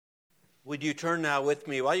Would you turn now with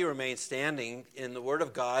me, while you remain standing, in the Word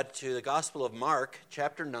of God to the Gospel of Mark,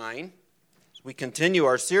 chapter 9. As we continue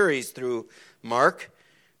our series through Mark,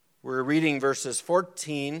 we're reading verses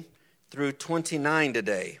 14 through 29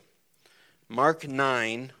 today. Mark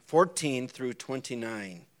 9, 14 through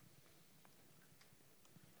 29.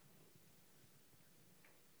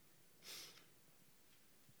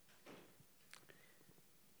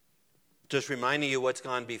 Just reminding you what's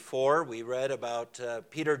gone before, we read about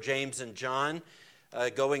Peter, James, and John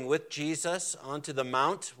going with Jesus onto the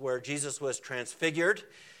mount where Jesus was transfigured.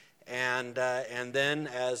 And then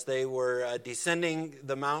as they were descending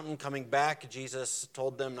the mountain, coming back, Jesus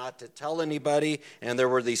told them not to tell anybody. And there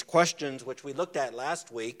were these questions which we looked at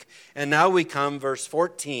last week. And now we come, verse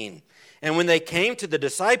 14. And when they came to the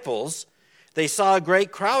disciples, they saw a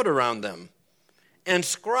great crowd around them, and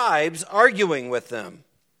scribes arguing with them.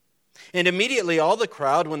 And immediately all the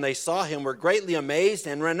crowd, when they saw him, were greatly amazed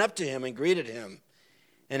and ran up to him and greeted him.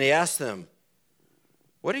 And he asked them,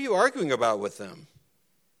 "What are you arguing about with them?"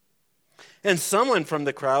 And someone from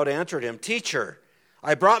the crowd answered him, "Teacher,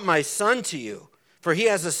 I brought my son to you, for he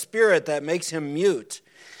has a spirit that makes him mute.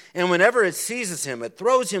 And whenever it seizes him, it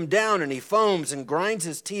throws him down, and he foams and grinds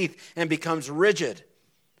his teeth and becomes rigid.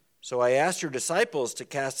 So I asked your disciples to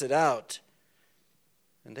cast it out,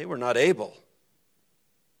 and they were not able."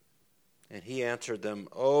 And he answered them,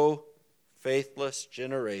 "O faithless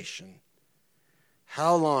generation,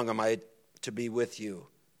 how long am I to be with you?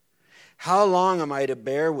 How long am I to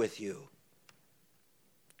bear with you?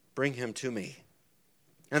 Bring him to me."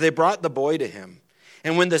 And they brought the boy to him.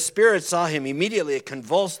 And when the spirit saw him, immediately it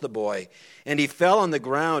convulsed the boy, and he fell on the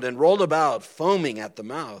ground and rolled about, foaming at the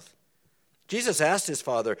mouth. Jesus asked his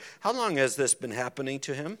father, "How long has this been happening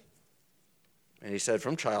to him?" And he said,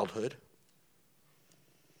 "From childhood.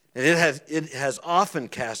 And it has often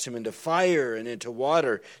cast him into fire and into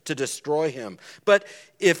water to destroy him. But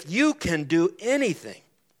if you can do anything,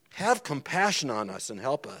 have compassion on us and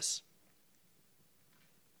help us."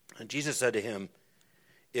 And Jesus said to him,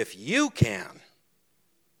 "If you can,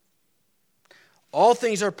 all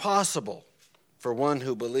things are possible for one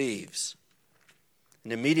who believes."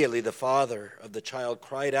 And immediately the father of the child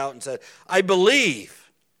cried out and said, "I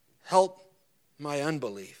believe, help my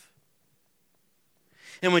unbelief."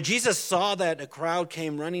 And when Jesus saw that a crowd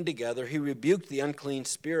came running together, he rebuked the unclean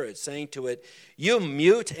spirit, saying to it, "You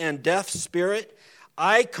mute and deaf spirit,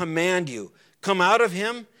 I command you, come out of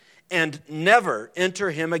him and never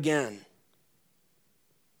enter him again."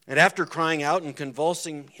 And after crying out and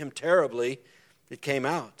convulsing him terribly, it came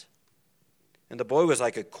out. And the boy was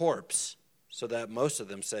like a corpse, so that most of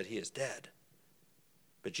them said, "He is dead."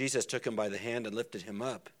 But Jesus took him by the hand and lifted him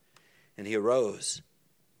up, and he arose.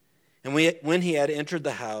 And when he had entered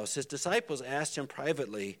the house, his disciples asked him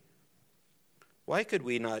privately, "Why could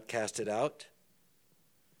we not cast it out?"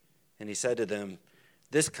 And he said to them,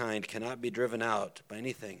 "This kind cannot be driven out by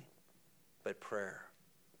anything but prayer."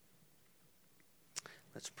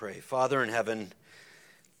 Let's pray. Father in heaven,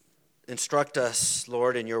 instruct us,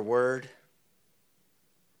 Lord, in your word.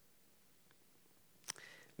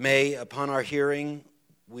 May, upon our hearing,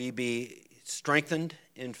 we be strengthened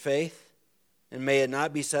in faith. And may it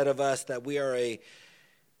not be said of us that we are a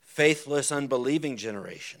faithless, unbelieving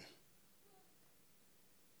generation.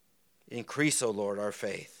 Increase, O Lord, our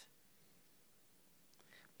faith.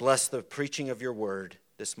 Bless the preaching of your word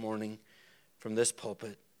this morning from this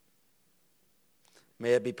pulpit.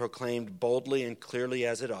 May it be proclaimed boldly and clearly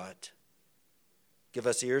as it ought. Give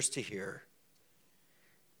us ears to hear.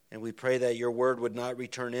 And we pray that your word would not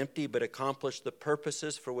return empty, but accomplish the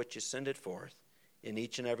purposes for which you send it forth in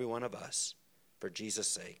each and every one of us. For Jesus'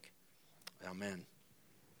 sake. Amen.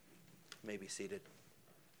 You may be seated.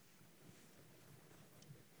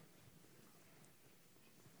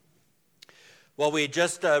 Well, we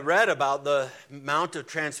just read about the Mount of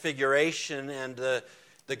Transfiguration and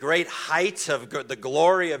the great height of the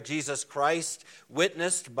glory of Jesus Christ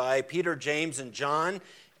witnessed by Peter, James, and John,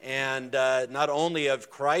 and not only of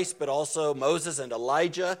Christ, but also Moses and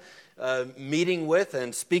Elijah meeting with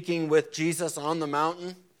and speaking with Jesus on the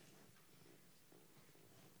mountain.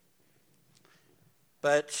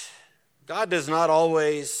 But God does not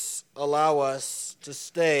always allow us to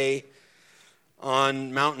stay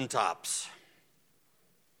on mountaintops.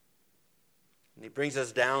 And he brings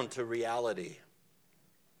us down to reality.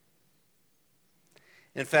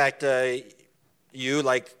 In fact, you,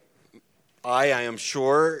 like I am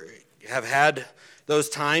sure, have had those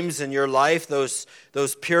times in your life, those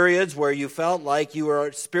periods where you felt like you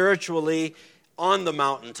were spiritually on the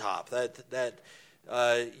mountaintop, that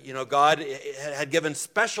God had given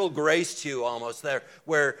special grace to you almost there,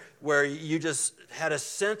 where you just had a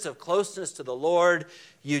sense of closeness to the Lord.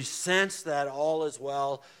 You sense that all is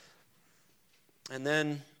well. And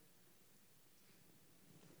then,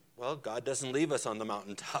 well, God doesn't leave us on the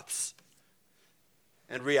mountaintops.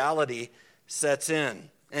 And reality sets in.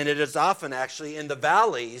 And it is often actually in the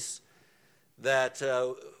valleys that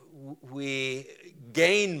we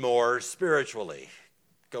gain more spiritually,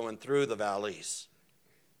 going through the valleys.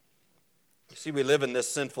 You see, we live in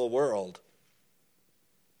this sinful world.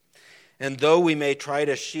 And though we may try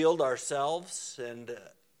to shield ourselves and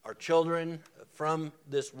our children from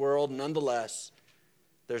this world, nonetheless,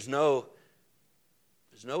 there's no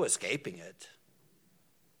escaping it.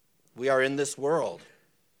 We are in this world.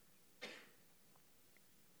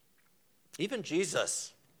 Even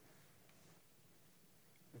Jesus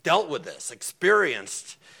dealt with this,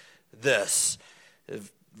 experienced this.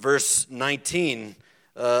 Verse 19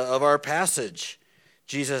 of our passage,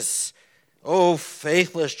 Jesus, "Oh,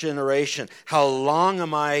 faithless generation, how long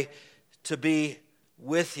am I to be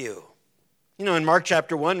with you?" In Mark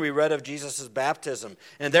chapter 1, we read of Jesus' baptism.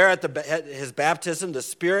 And there at his baptism, the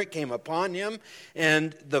Spirit came upon him,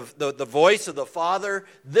 and the voice of the Father,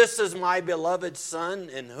 "This is my beloved Son,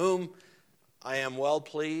 in whom I am well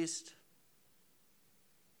pleased."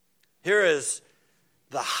 Here is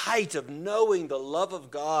the height of knowing the love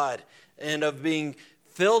of God and of being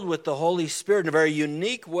filled with the Holy Spirit in a very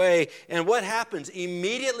unique way. And what happens?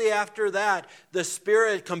 Immediately after that, the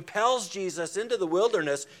Spirit compels Jesus into the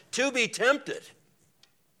wilderness to be tempted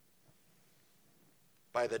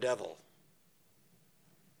by the devil.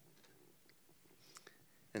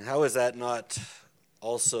 And how is that not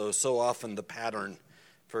also so often the pattern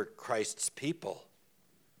for Christ's people?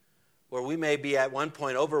 Where we may be at one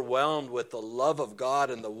point overwhelmed with the love of God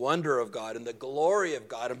and the wonder of God and the glory of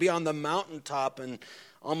God and be on the mountaintop and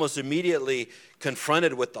almost immediately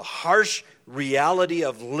confronted with the harsh reality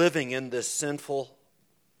of living in this sinful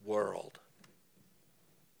world.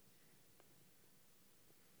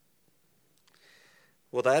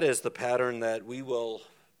 Well, that is the pattern that we will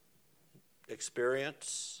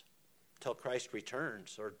experience till Christ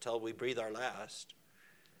returns or till we breathe our last.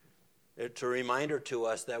 It's a reminder to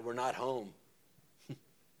us that we're not home.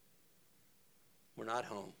 We're not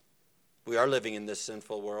home. We are living in this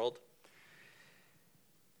sinful world.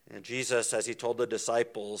 And Jesus, as he told the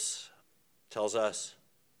disciples, tells us,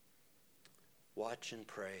 watch and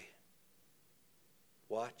pray.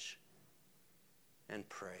 Watch and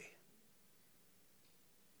pray.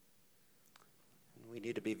 We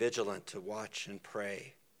need to be vigilant to watch and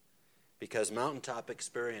pray, because mountaintop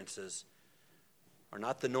experiences are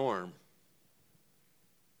not the norm.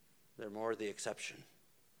 They're more the exception.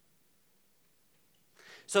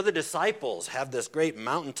 So the disciples have this great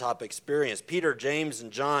mountaintop experience. Peter, James,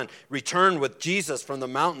 and John return with Jesus from the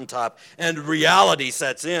mountaintop, and reality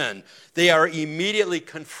sets in. They are immediately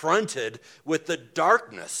confronted with the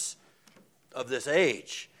darkness of this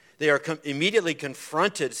age. They are immediately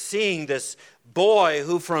confronted seeing this boy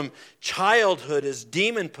who from childhood is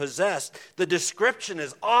demon-possessed. The description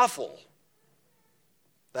is awful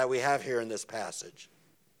that we have here in this passage.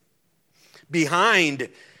 Behind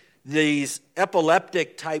these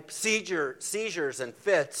epileptic type seizures and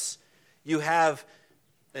fits, you have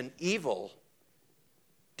an evil,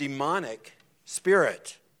 demonic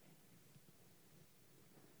spirit.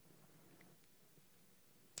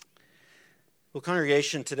 Well,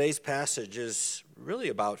 congregation, today's passage is really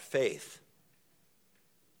about faith,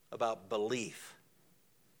 about belief.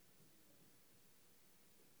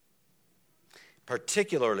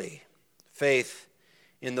 Particularly, faith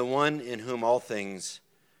in the one in whom all things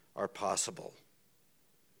are possible.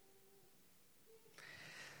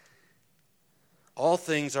 All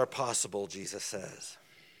things are possible, Jesus says.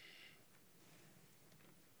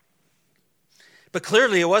 But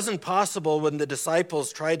clearly it wasn't possible when the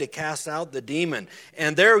disciples tried to cast out the demon.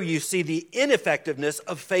 And there you see the ineffectiveness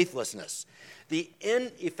of faithlessness. The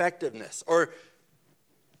ineffectiveness, or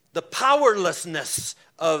the powerlessness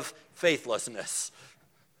of faithlessness.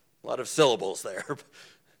 A lot of syllables there.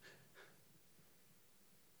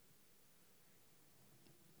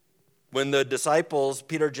 When the disciples,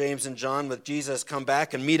 Peter, James, and John with Jesus, come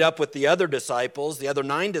back and meet up with the other disciples, the other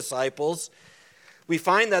 9 disciples, we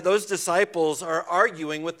find that those disciples are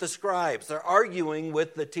arguing with the scribes. They're arguing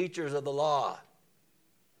with the teachers of the law.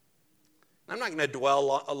 I'm not going to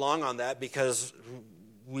dwell long on that because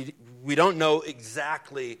we don't know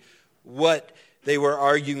exactly what they were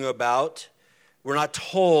arguing about. We're not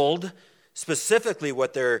told specifically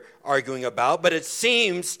what they're arguing about, but it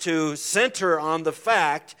seems to center on the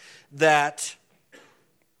fact that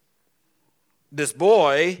This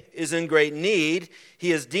boy is in great need.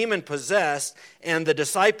 He is demon-possessed, and the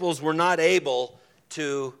disciples were not able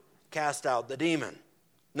to cast out the demon.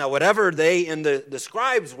 Now, whatever they and the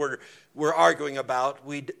scribes were arguing about,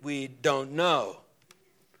 we don't know.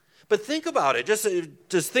 But think about it.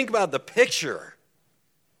 Just think about the picture.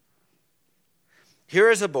 Here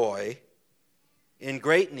is a boy in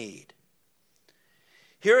great need.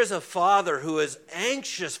 Here is a father who is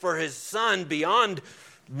anxious for his son beyond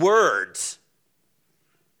words.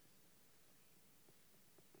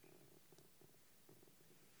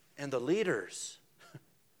 And the leaders,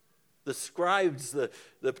 the scribes, the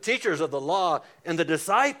teachers of the law, and the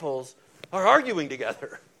disciples are arguing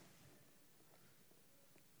together.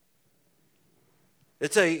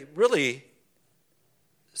 It's a really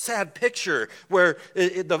sad picture where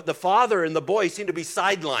the father and the boy seem to be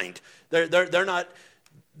sidelined. They're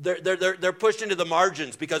pushed into the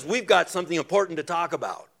margins because we've got something important to talk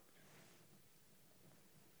about.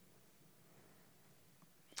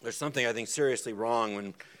 There's something I think seriously wrong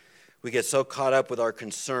when we get so caught up with our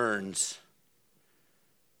concerns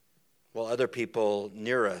while other people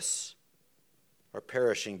near us are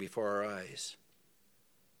perishing before our eyes.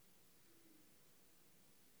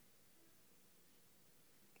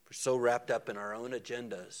 We're so wrapped up in our own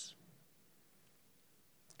agendas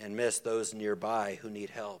and miss those nearby who need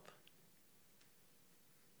help.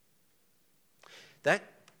 That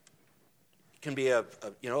can be a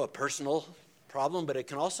personal problem, but it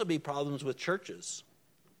can also be problems with churches.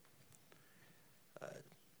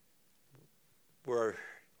 We're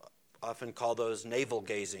often call those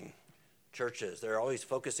navel-gazing churches. They're always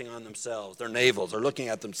focusing on themselves. Their navels. They're looking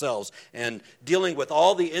at themselves and dealing with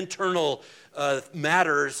all the internal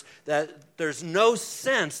matters that there's no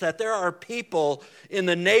sense that there are people in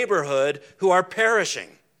the neighborhood who are perishing.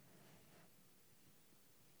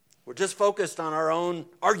 We're just focused on our own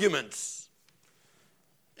arguments,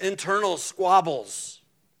 internal squabbles.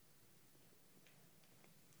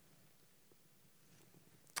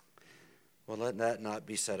 Well, let that not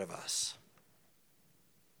be said of us.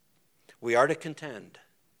 We are to contend.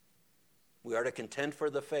 We are to contend for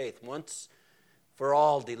the faith, once for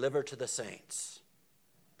all delivered to the saints.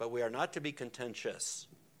 But we are not to be contentious.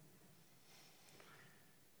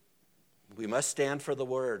 We must stand for the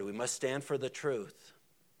word. We must stand for the truth.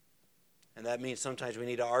 And that means sometimes we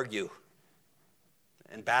need to argue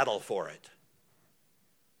and battle for it.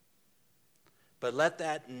 But let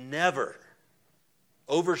that never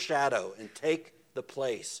overshadow and take the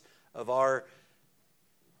place of our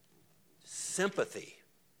sympathy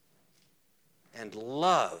and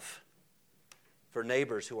love for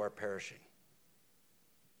neighbors who are perishing.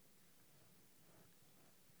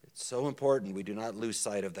 It's so important we do not lose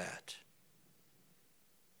sight of that.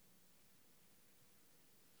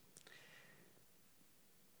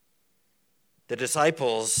 The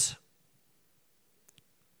disciples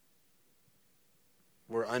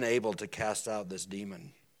were unable to cast out this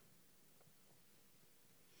demon.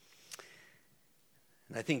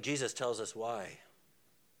 And I think Jesus tells us why.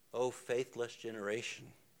 O faithless generation.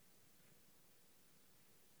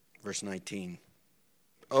 Verse 19.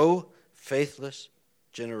 O faithless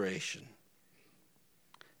generation.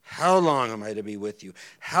 How long am I to be with you?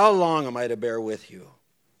 How long am I to bear with you?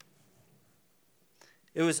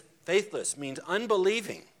 It was faithless, means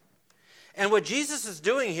unbelieving. And what Jesus is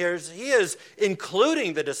doing here is he is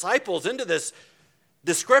including the disciples into this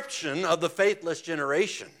description of the faithless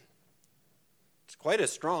generation. It's quite a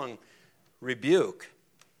strong rebuke.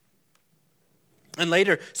 And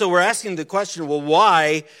later, so we're asking the question, well,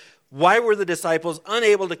 why were the disciples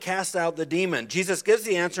unable to cast out the demon? Jesus gives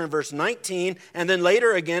the answer in verse 19, and then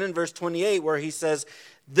later again in verse 28, where he says,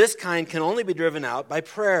 this kind can only be driven out by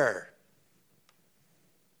prayer.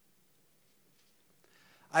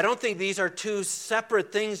 I don't think these are two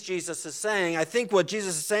separate things Jesus is saying. I think what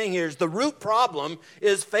Jesus is saying here is the root problem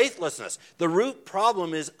is faithlessness. The root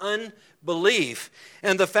problem is unbelief.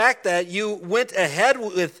 And the fact that you went ahead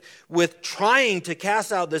with trying to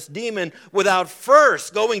cast out this demon without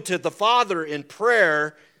first going to the Father in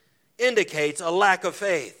prayer indicates a lack of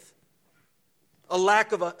faith, a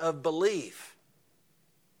lack of belief.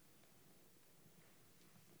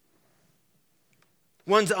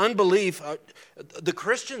 One's unbelief, the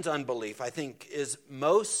Christian's unbelief, I think, is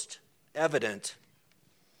most evident,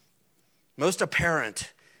 most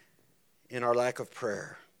apparent in our lack of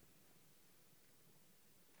prayer.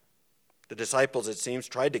 The disciples, it seems,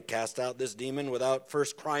 tried to cast out this demon without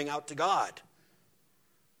first crying out to God.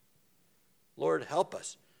 Lord, help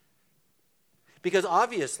us. Because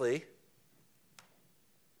obviously,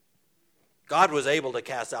 God was able to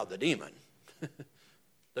cast out the demon.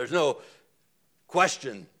 There's no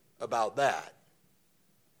question about that.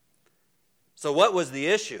 So what was the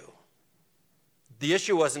issue? The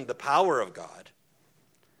issue wasn't the power of God.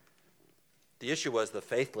 The issue was the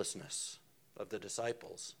faithlessness of the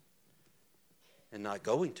disciples and not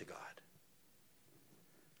going to God.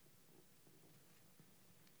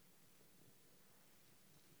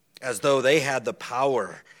 As though they had the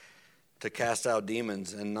power to cast out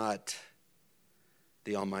demons and not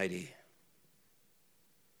the Almighty.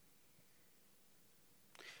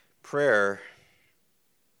 Prayer,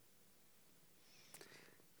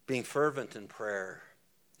 being fervent in prayer,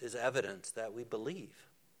 is evidence that we believe.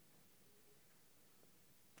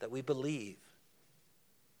 That we believe.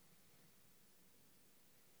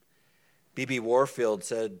 B.B. Warfield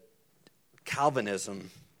said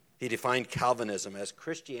Calvinism, he defined Calvinism as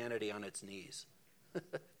Christianity on its knees.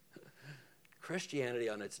 Christianity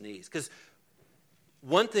on its knees. Because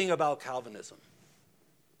one thing about Calvinism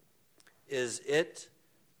is it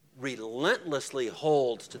relentlessly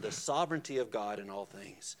holds to the sovereignty of God in all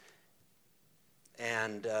things.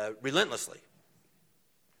 And relentlessly.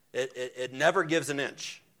 It never gives an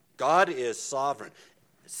inch. God is sovereign.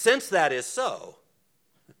 Since that is so,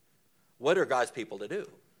 what are God's people to do?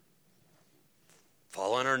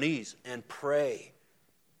 Fall on our knees and pray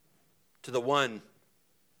to the one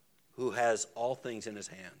who has all things in his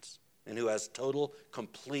hands and who has total,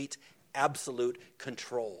 complete, absolute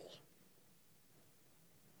control.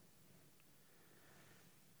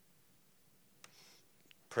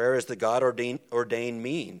 Prayer is the God-ordained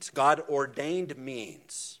means. God-ordained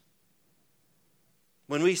means.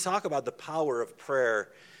 When we talk about the power of prayer,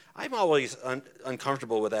 I'm always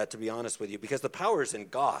uncomfortable with that, to be honest with you, because the power is in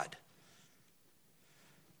God.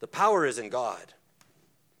 The power is in God.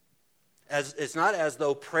 It's not as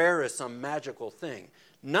though prayer is some magical thing.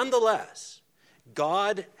 Nonetheless,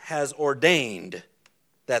 God has ordained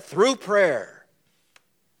that through prayer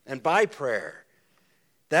and by prayer,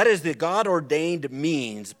 that is the God-ordained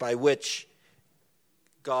means by which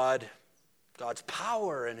God's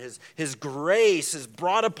power and His grace is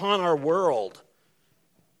brought upon our world.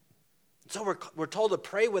 So we're told to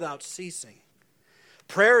pray without ceasing.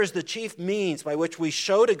 Prayer is the chief means by which we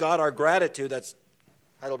show to God our gratitude. That's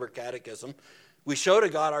Heidelberg Catechism. We show to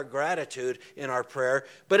God our gratitude in our prayer,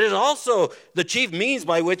 but it is also the chief means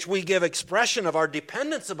by which we give expression of our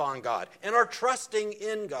dependence upon God and our trusting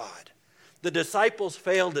in God. The disciples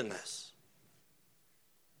failed in this.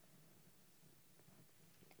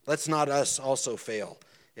 Let's not us also fail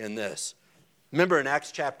in this. Remember in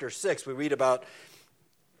Acts chapter 6, we read about,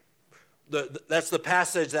 that's the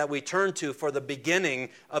passage that we turn to for the beginning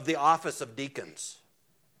of the office of deacons.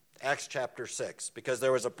 Acts chapter 6, because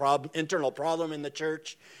there was a internal problem in the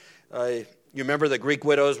church. You remember the Greek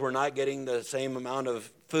widows were not getting the same amount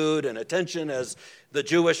of food and attention as the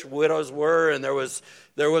Jewish widows were, and there was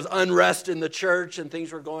unrest in the church and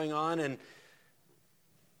things were going on, and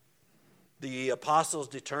the apostles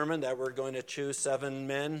determined that we're going to choose 7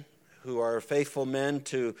 men who are faithful men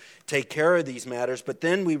to take care of these matters. But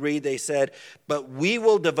then we read, they said, but we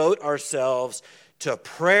will devote ourselves to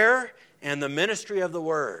prayer and the ministry of the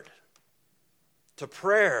word. To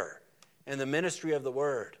prayer and the ministry of the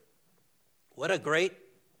word. What a great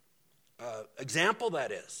example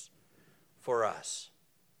that is for us.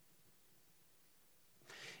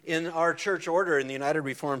 In our church order, in the United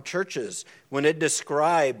Reformed Churches, when it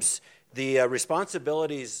describes the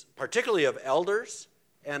responsibilities, particularly of elders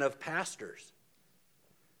and of pastors,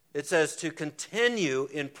 it says to continue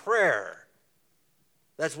in prayer.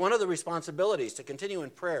 That's one of the responsibilities, to continue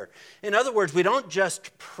in prayer. In other words, we don't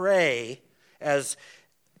just pray as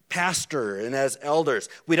pastor and as elders.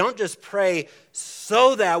 We don't just pray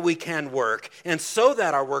so that we can work and so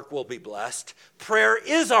that our work will be blessed. Prayer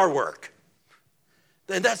is our work.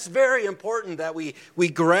 And that's very important that we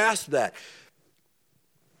grasp that.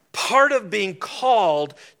 Part of being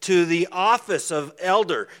called to the office of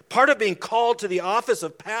elder, part of being called to the office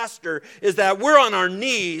of pastor is that we're on our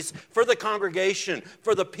knees for the congregation,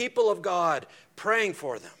 for the people of God, praying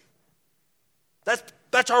for them.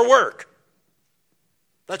 That's our work.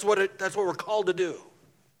 That's what we're called to do,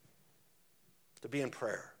 to be in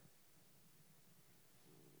prayer.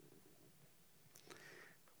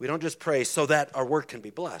 We don't just pray so that our work can be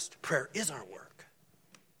blessed. Prayer is our work.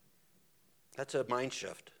 That's a mind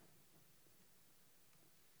shift.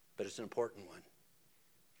 But it's an important one.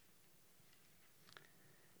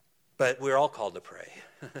 But we're all called to pray.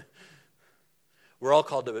 We're all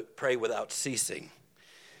called to pray without ceasing.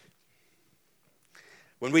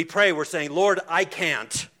 When we pray, we're saying, Lord, I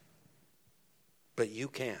can't, but you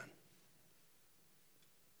can.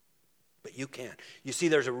 But you can. You see,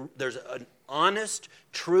 there's an honest,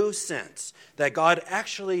 true sense that God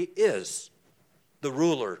actually is the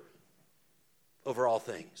ruler over all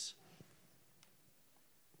things.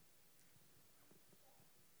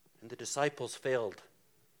 And the disciples failed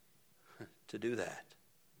to do that.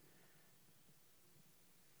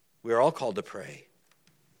 We are all called to pray.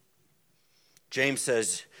 James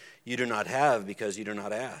says, you do not have because you do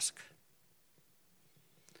not ask.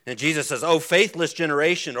 And Jesus says, oh, faithless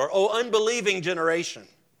generation, or oh, unbelieving generation.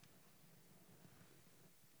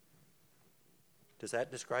 Does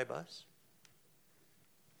that describe us?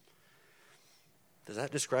 Does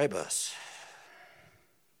that describe us?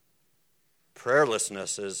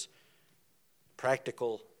 Prayerlessness is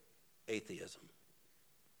practical atheism.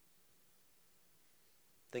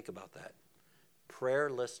 Think about that.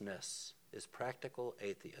 Prayerlessness is practical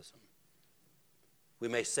atheism. We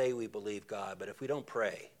may say we believe God, but if we don't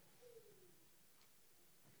pray,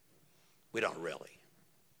 we don't really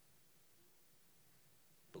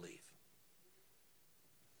believe.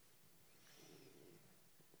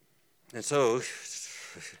 And so,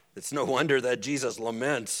 it's no wonder that Jesus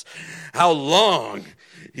laments, how long,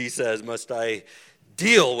 he says, must I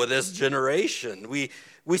deal with this generation? We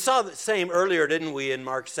saw the same earlier, didn't we, in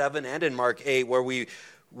Mark 7 and in Mark 8, where we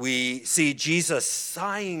see Jesus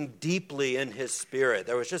sighing deeply in his spirit.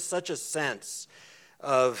 There was just such a sense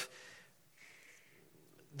of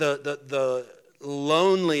the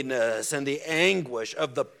loneliness and the anguish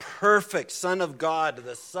of the perfect Son of God,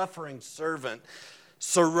 the suffering servant,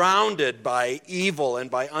 surrounded by evil and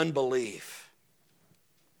by unbelief.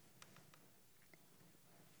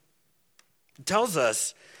 It tells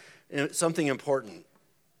us something important,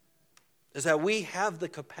 is that we have the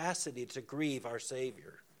capacity to grieve our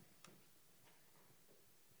Savior.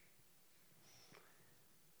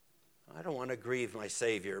 I don't want to grieve my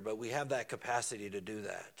Savior, but we have that capacity to do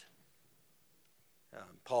that.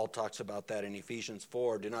 Paul talks about that in Ephesians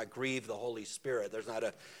 4. Do not grieve the Holy Spirit. There's not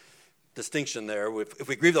a distinction there. If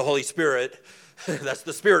we grieve the Holy Spirit, that's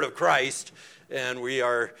the Spirit of Christ, and we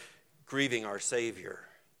are grieving our Savior.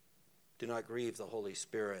 Do not grieve the Holy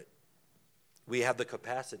Spirit. We have the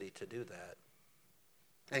capacity to do that.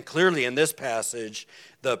 And clearly in this passage,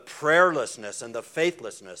 the prayerlessness and the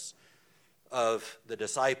faithlessness of the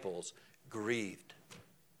disciples grieved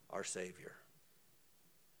our Savior.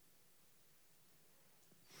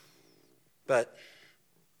 But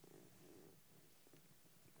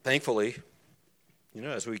thankfully,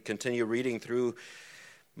 as we continue reading through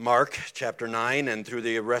Mark chapter 9 and through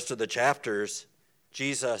the rest of the chapters,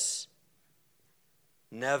 Jesus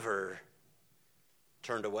never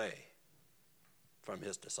turned away from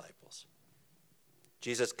his disciples.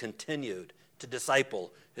 Jesus continued to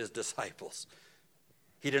disciple his disciples.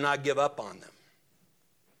 He did not give up on them,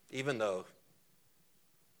 even though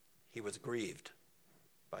he was grieved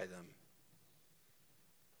by them.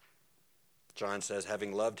 John says,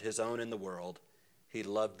 having loved his own in the world, he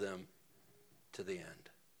loved them to the end.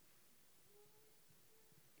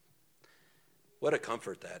 What a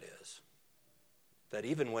comfort that is. That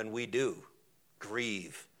even when we do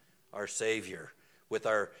grieve our Savior with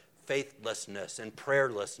our faithlessness and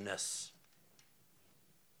prayerlessness,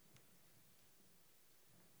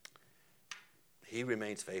 he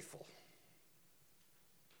remains faithful.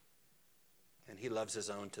 And he loves his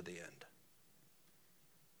own to the end.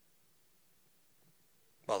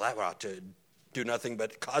 Well, that ought to do nothing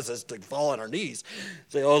but cause us to fall on our knees.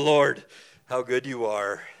 Say, oh Lord, how good you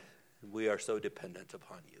are. We are so dependent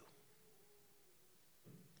upon you.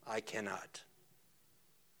 I cannot,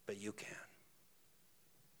 but you can.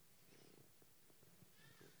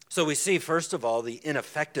 So we see, first of all, the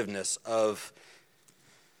ineffectiveness of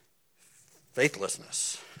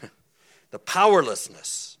faithlessness, the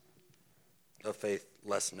powerlessness of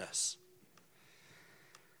faithlessness.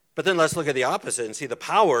 But then let's look at the opposite and see the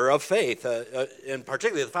power of faith, and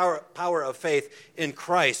particularly the power of faith in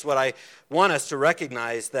Christ. What I want us to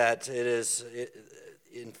recognize that it is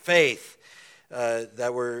in faith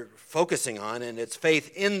that we're focusing on, and it's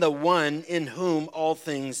faith in the one in whom all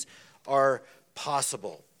things are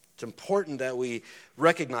possible. It's important that we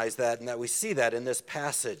recognize that and that we see that in this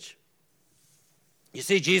passage. You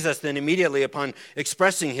see, Jesus then immediately upon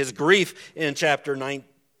expressing his grief in chapter 9,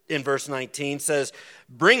 in verse 19, says,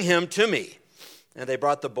 bring him to me. And they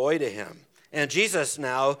brought the boy to him. And Jesus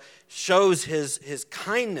now shows his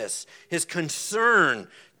kindness, his concern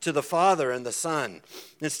to the Father and the Son.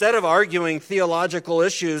 Instead of arguing theological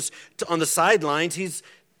issues on the sidelines,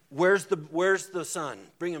 where's the Son?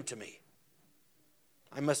 Bring him to me.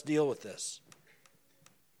 I must deal with this.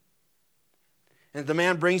 And the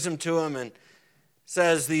man brings him to him and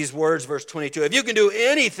says these words, verse 22, if you can do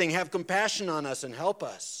anything, have compassion on us and help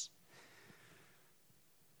us.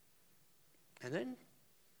 And then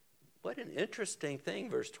What an interesting thing,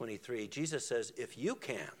 verse 23. Jesus says, if you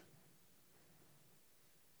can.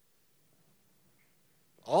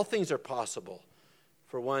 All things are possible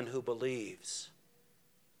for one who believes.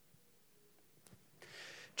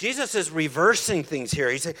 Jesus is reversing things here.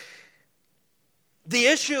 He said, the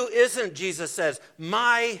issue isn't, Jesus says,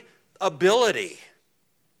 my ability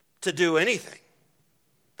to do anything.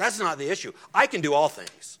 That's not the issue. I can do all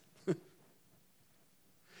things.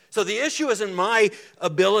 So the issue isn't my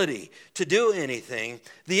ability to do anything.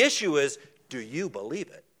 The issue is, do you believe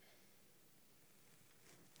it?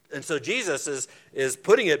 And so Jesus is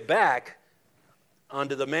putting it back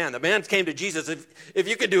onto the man. The man came to Jesus, if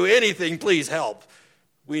you can do anything, please help.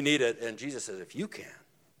 We need it. And Jesus says, if you can.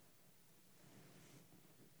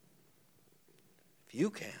 If you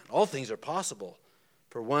can. All things are possible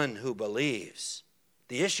for one who believes.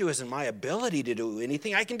 The issue isn't my ability to do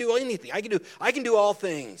anything. I can do anything. I can do all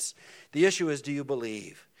things. The issue is, do you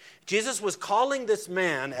believe? Jesus was calling this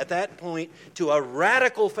man at that point to a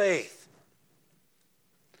radical faith.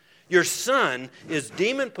 Your son is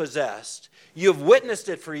demon-possessed. You've witnessed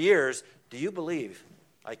it for years. Do you believe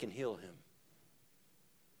I can heal him?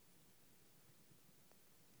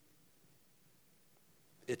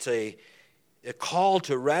 It's a call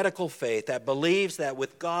to radical faith that believes that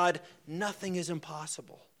with God, nothing is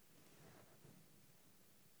impossible.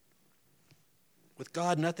 With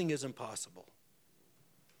God, nothing is impossible.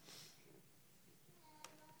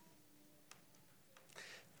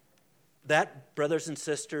 That, brothers and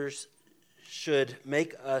sisters, should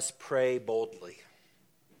make us pray boldly.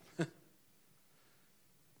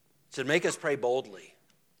 Should make us pray boldly.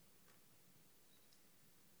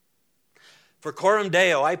 For Coram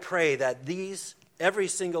Deo, I pray that every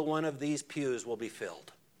single one of these pews will be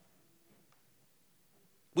filled.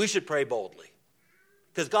 We should pray boldly.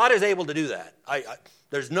 Because God is able to do that.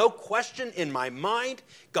 There's no question in my mind,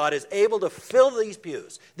 God is able to fill these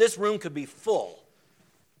pews. This room could be full.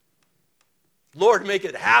 Lord, make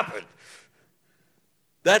it happen.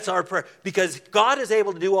 That's our prayer. Because God is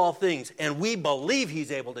able to do all things, and we believe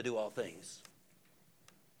He's able to do all things.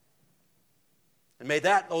 And may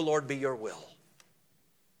that, O Lord, be your will.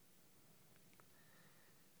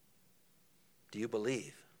 Do you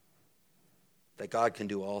believe that God can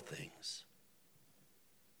do all things?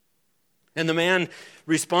 And the man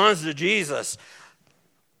responds to Jesus,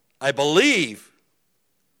 I believe,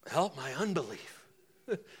 help my unbelief.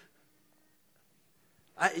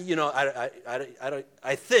 I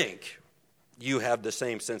think you have the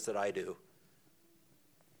same sense that I do.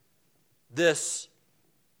 This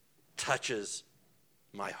touches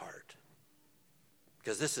my heart.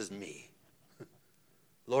 Because this is me.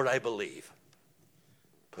 Lord, I believe.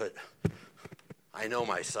 But I know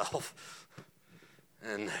myself.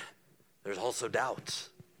 And there's also doubts.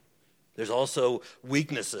 There's also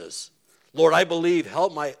weaknesses. Lord, I believe,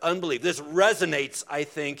 help my unbelief. This resonates, I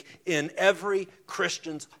think, in every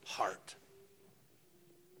Christian's heart.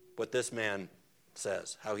 What this man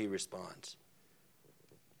says, how he responds.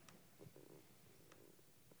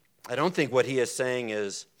 I don't think what he is saying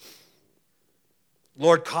is,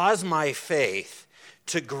 Lord, cause my faith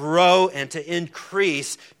to grow and to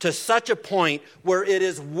increase to such a point where it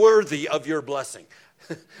is worthy of your blessing.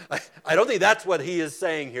 I don't think that's what he is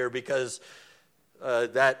saying here, because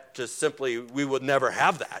that just simply, we would never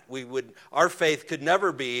have that. Our faith could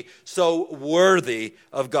never be so worthy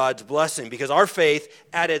of God's blessing, because our faith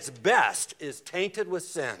at its best is tainted with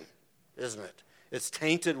sin, isn't it? It's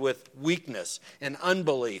tainted with weakness and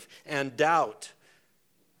unbelief and doubt.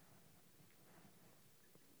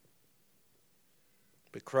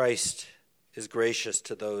 But Christ is gracious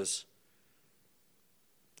to those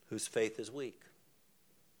whose faith is weak.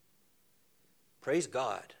 Praise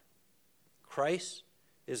God. Christ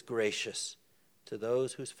is gracious to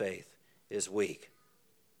those whose faith is weak.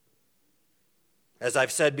 As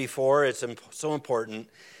I've said before, it's so important.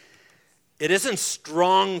 It isn't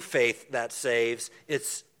strong faith that saves,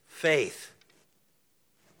 it's faith.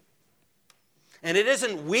 And it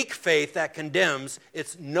isn't weak faith that condemns,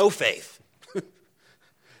 it's no faith.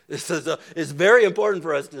 It's very important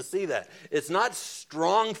for us to see that. It's not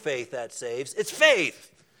strong faith that saves, it's faith.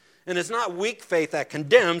 And it's not weak faith that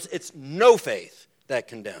condemns, it's no faith that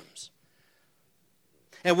condemns.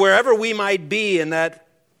 And wherever we might be in that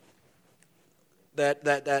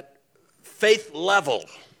faith level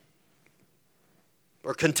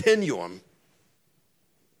or continuum,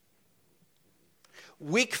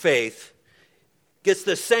 weak faith gets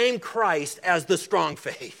the same Christ as the strong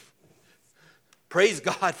faith. Praise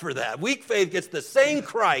God for that. Weak faith gets the same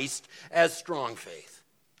Christ as strong faith.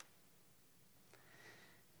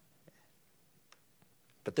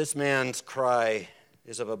 But this man's cry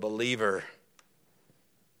is of a believer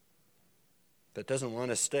that doesn't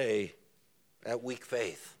want to stay at weak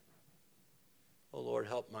faith. Oh Lord,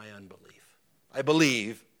 help my unbelief. I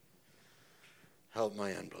believe, help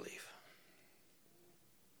my unbelief.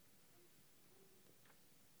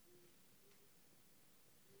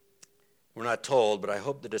 We're not told, but I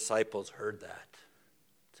hope the disciples heard that.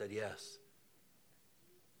 Said, yes.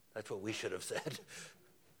 That's what we should have said.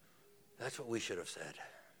 That's what we should have said.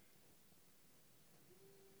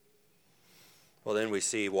 Well, then we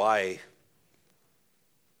see why,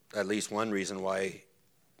 at least one reason why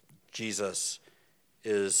Jesus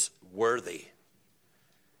is worthy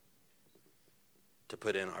to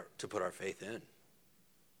put our faith in.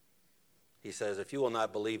 He says, if you will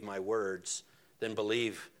not believe my words, then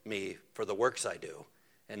believe me for the works I do.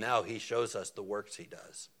 And now he shows us the works he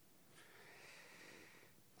does.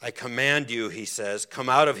 I command you, he says, come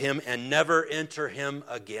out of him and never enter him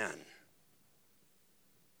again.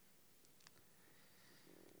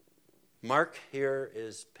 Mark here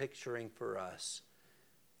is picturing for us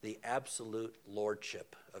the absolute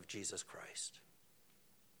lordship of Jesus Christ.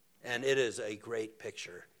 And it is a great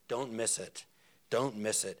picture. Don't miss it. Don't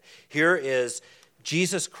miss it. Here is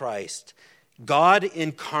Jesus Christ, God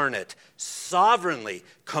incarnate, sovereignly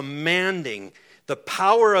commanding the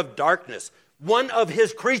power of darkness, one of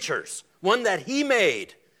his creatures, one that he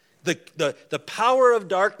made, the power of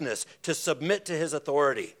darkness to submit to his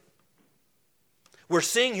authority. We're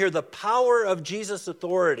seeing here the power of Jesus'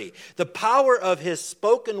 authority, the power of his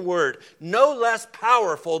spoken word, no less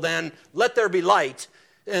powerful than let there be light.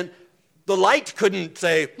 And the light couldn't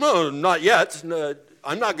say, no, not yet. No,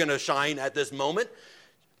 I'm not going to shine at this moment.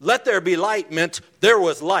 Let there be light meant there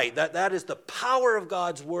was light. That is the power of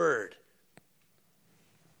God's word.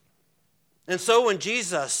 And so when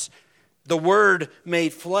Jesus, the Word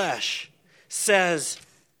made flesh, says,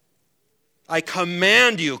 I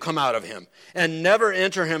command you, come out of him and never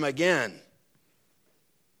enter him again,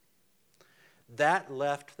 that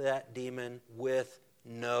left that demon with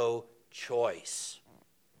no choice.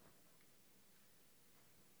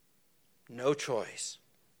 No choice.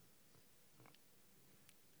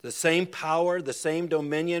 The same power, the same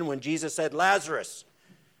dominion when Jesus said, Lazarus,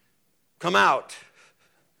 come out.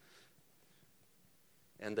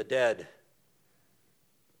 And the dead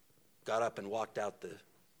got up and walked out the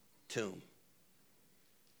tomb.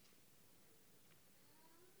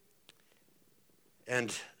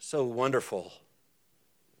 And so wonderful.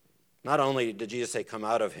 Not only did Jesus say, come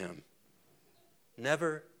out of him,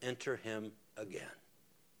 never enter him again.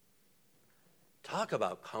 Talk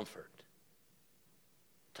about comfort.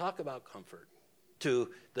 Talk about comfort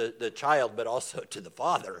to the child, but also to the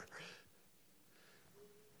father.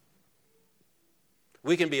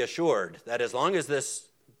 We can be assured that as long as this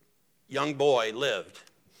young boy lived,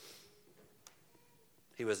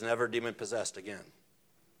 he was never demon-possessed again.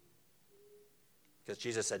 Because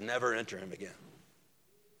Jesus said, never enter him again.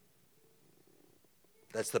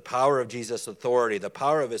 That's the power of Jesus' authority, the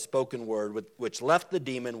power of his spoken word, which left the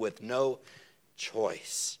demon with no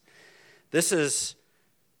choice. This is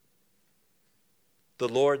the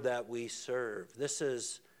Lord that we serve. This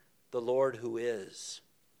is the Lord who is.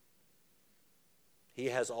 He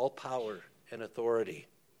has all power and authority.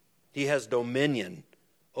 He has dominion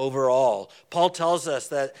over all. Paul tells us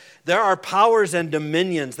that there are powers and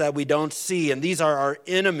dominions that we don't see, and these are our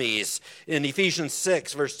enemies. In Ephesians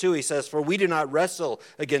 6, verse 2, he says, for we do not wrestle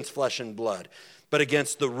against flesh and blood, but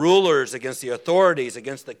against the rulers, against the authorities,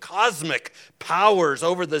 against the cosmic powers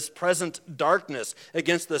over this present darkness,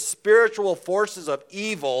 against the spiritual forces of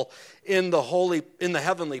evil in the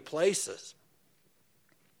heavenly places.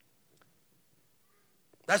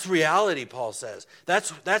 That's reality, Paul says.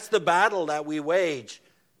 That's the battle that we wage.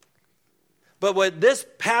 But what this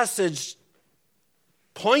passage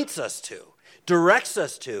points us to, directs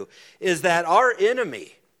us to, is that our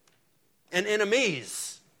enemy and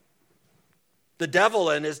enemies, the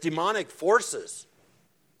devil and his demonic forces,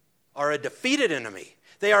 are a defeated enemy.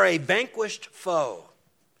 They are a vanquished foe.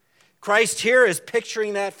 Christ here is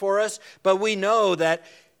picturing that for us, but we know that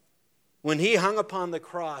when he hung upon the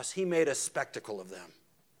cross, he made a spectacle of them.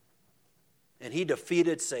 And he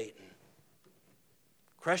defeated Satan,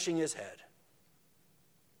 crushing his head.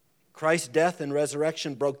 Christ's death and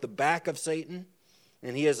resurrection broke the back of Satan,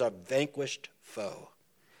 and he is a vanquished foe.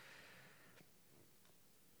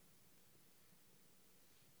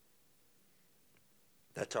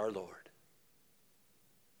 That's our Lord.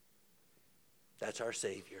 That's our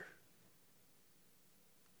Savior.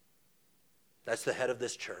 That's the head of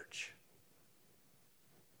this church.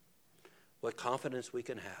 What confidence we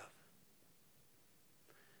can have.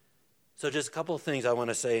 So just a couple of things I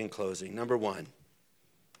want to say in closing. Number one,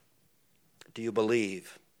 Do you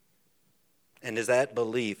believe? And is that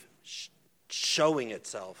belief showing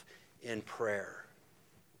itself in prayer?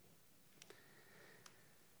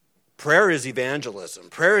 Prayer is evangelism.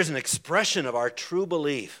 Prayer is an expression of our true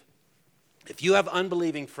belief. If you have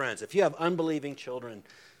unbelieving friends, if you have unbelieving children,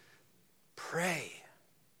 pray.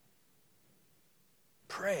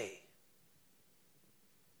 Pray.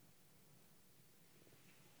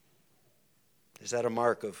 Is that a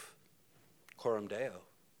mark of Coram Deo?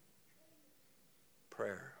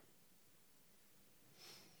 Prayer.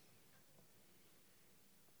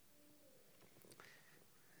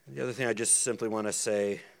 The other thing I just simply want to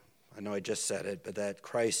say, I know I just said it, but that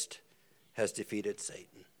Christ has defeated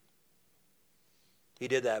Satan. He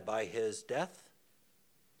did that by his death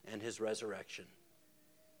and his resurrection.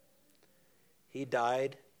 He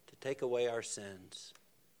died to take away our sins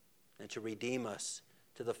and to redeem us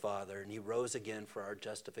to the Father, and he rose again for our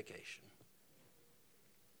justification.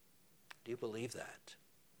 Do you believe that?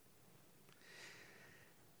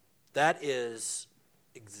 That is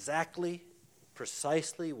exactly,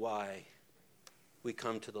 precisely why we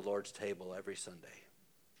come to the Lord's table every Sunday.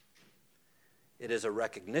 It is a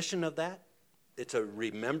recognition of that. It's a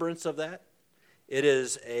remembrance of that. It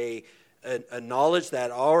is a knowledge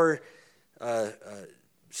that our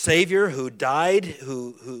Savior who died,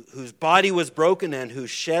 whose body was broken and who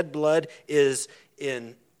shed blood is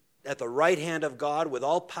at the right hand of God with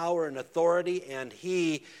all power and authority, and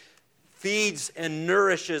he feeds and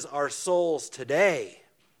nourishes our souls today.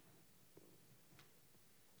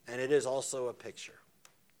 And it is also a picture.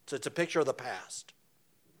 So it's a picture of the past.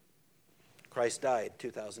 Christ died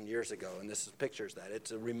 2,000 years ago, and this pictures that.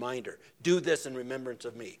 It's a reminder. Do this in remembrance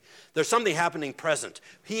of me. There's something happening present.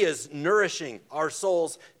 He is nourishing our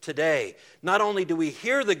souls today. Not only do we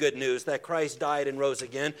hear the good news that Christ died and rose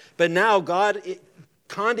again, but now God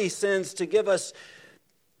condescends to give us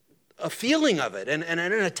a feeling of it and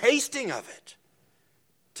a tasting of it.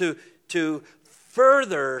 To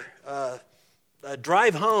further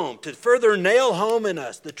drive home, to further nail home in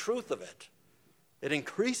us the truth of it. It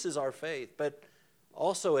increases our faith, but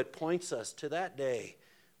also it points us to that day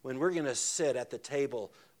when we're going to sit at the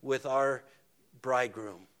table with our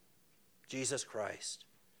bridegroom, Jesus Christ,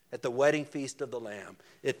 at the wedding feast of the Lamb.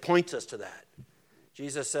 It points us to that.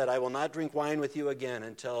 Jesus said, I will not drink wine with you again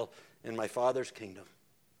until in my Father's kingdom.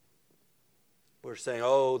 We're saying,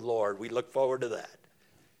 oh Lord, we look forward to that.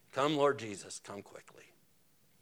 Come, Lord Jesus, come quickly.